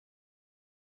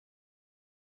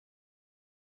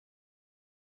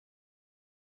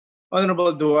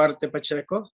Honorable Duarte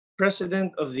Pacheco,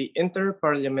 President of the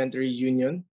Inter-Parliamentary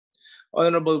Union,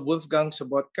 Honorable Wolfgang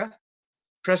Sobotka,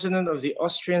 President of the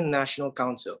Austrian National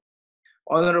Council,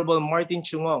 Honorable Martin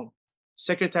Chungong,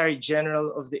 Secretary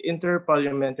General of the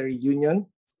Inter-Parliamentary Union,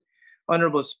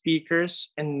 Honorable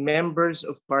Speakers and Members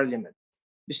of Parliament,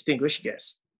 distinguished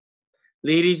guests,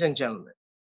 ladies and gentlemen,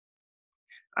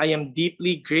 I am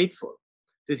deeply grateful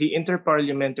to the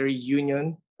Inter-Parliamentary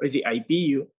Union, or the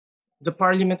IPU, the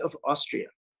Parliament of Austria,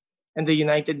 and the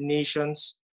United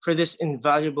Nations for this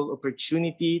invaluable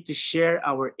opportunity to share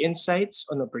our insights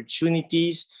on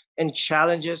opportunities and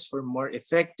challenges for more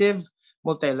effective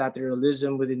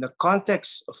multilateralism within the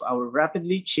context of our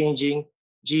rapidly changing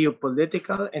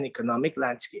geopolitical and economic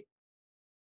landscape.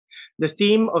 The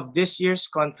theme of this year's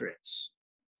conference,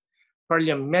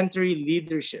 Parliamentary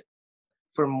Leadership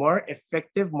for More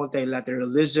Effective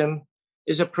Multilateralism,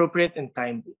 is appropriate and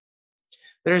timely.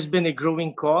 There has been a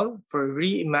growing call for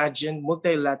reimagined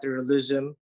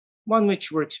multilateralism, one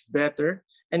which works better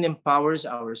and empowers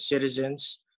our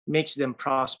citizens, makes them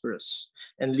prosperous,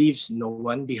 and leaves no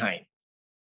one behind.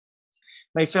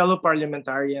 My fellow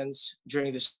parliamentarians,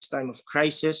 during this time of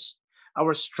crisis,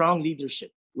 our strong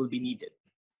leadership will be needed.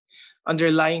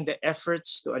 Underlying the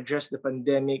efforts to address the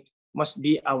pandemic must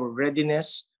be our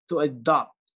readiness to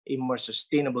adopt a more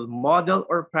sustainable model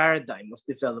or paradigm of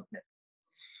development.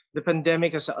 The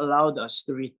pandemic has allowed us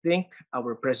to rethink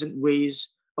our present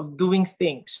ways of doing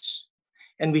things,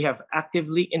 and we have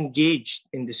actively engaged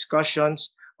in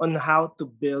discussions on how to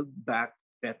build back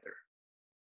better.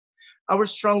 Our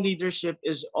strong leadership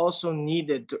is also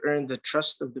needed to earn the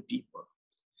trust of the people.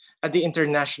 At the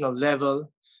international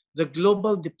level, the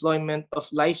global deployment of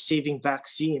life-saving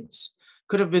vaccines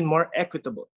could have been more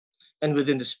equitable and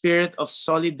within the spirit of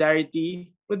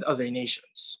solidarity with other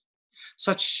nations.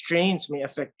 Such strains may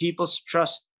affect people's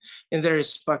trust in their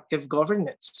respective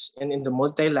governments and in the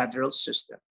multilateral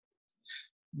system.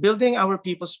 Building our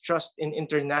people's trust in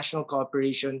international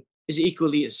cooperation is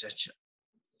equally essential.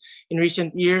 In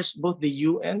recent years, both the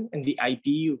UN and the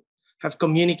IPU have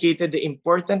communicated the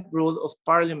important role of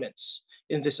parliaments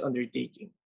in this undertaking.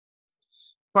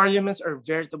 Parliaments are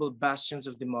veritable bastions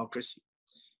of democracy,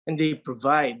 and they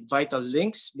provide vital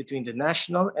links between the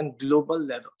national and global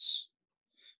levels.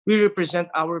 We represent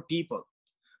our people,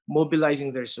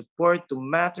 mobilizing their support to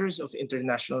matters of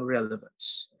international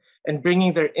relevance and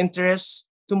bringing their interests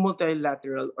to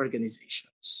multilateral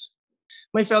organizations.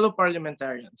 My fellow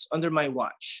parliamentarians, under my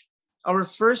watch, our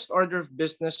first order of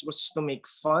business was to make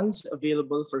funds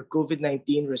available for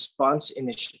COVID-19 response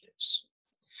initiatives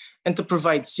and to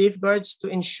provide safeguards to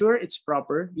ensure its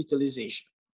proper utilization.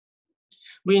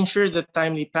 We ensured the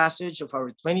timely passage of our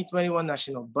 2021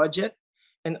 national budget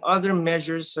and other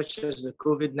measures such as the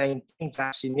COVID-19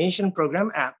 Vaccination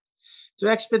Program Act to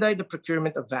expedite the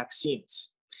procurement of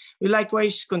vaccines. We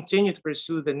likewise continue to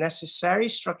pursue the necessary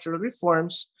structural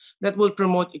reforms that will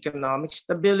promote economic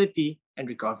stability and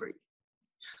recovery.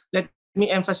 Let me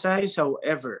emphasize,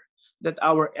 however, that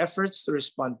our efforts to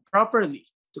respond properly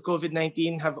to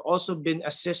COVID-19 have also been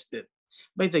assisted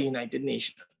by the United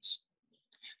Nations.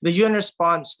 The UN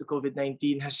response to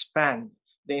COVID-19 has spanned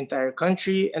the entire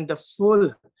country and the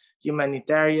full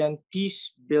humanitarian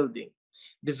peace-building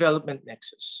development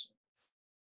nexus.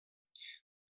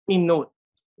 Let me note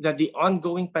that the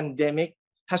ongoing pandemic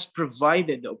has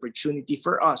provided the opportunity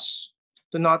for us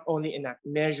to not only enact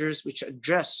measures which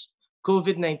address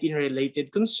COVID-19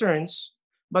 related concerns,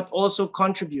 but also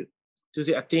contribute to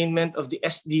the attainment of the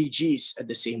SDGs at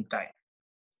the same time.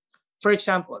 For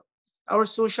example, our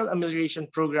social amelioration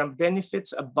program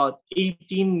benefits about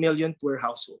 18 million poor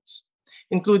households,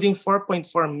 including 4.4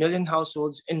 million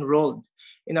households enrolled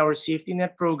in our safety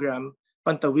net program,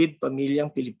 Pantawid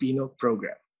Pamilyang Pilipino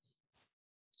program.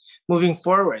 Moving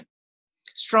forward,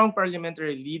 strong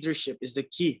parliamentary leadership is the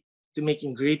key to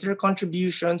making greater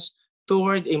contributions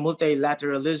toward a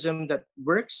multilateralism that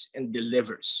works and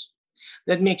delivers.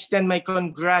 Let me extend my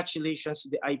congratulations to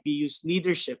the IPU's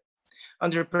leadership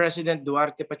under President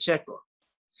Duarte Pacheco,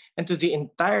 and to the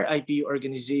entire IPU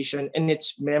organization and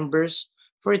its members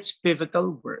for its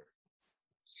pivotal work.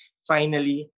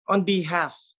 Finally, on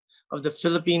behalf of the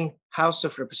Philippine House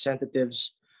of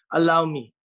Representatives, allow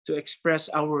me to express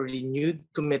our renewed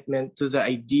commitment to the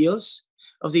ideals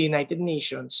of the United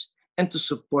Nations and to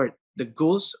support the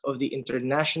goals of the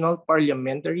International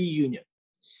Parliamentary Union,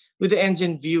 with the ends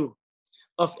in view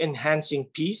of enhancing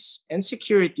peace and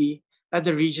security at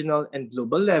the regional and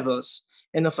global levels,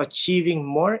 and of achieving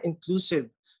more inclusive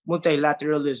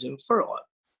multilateralism for all.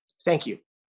 Thank you.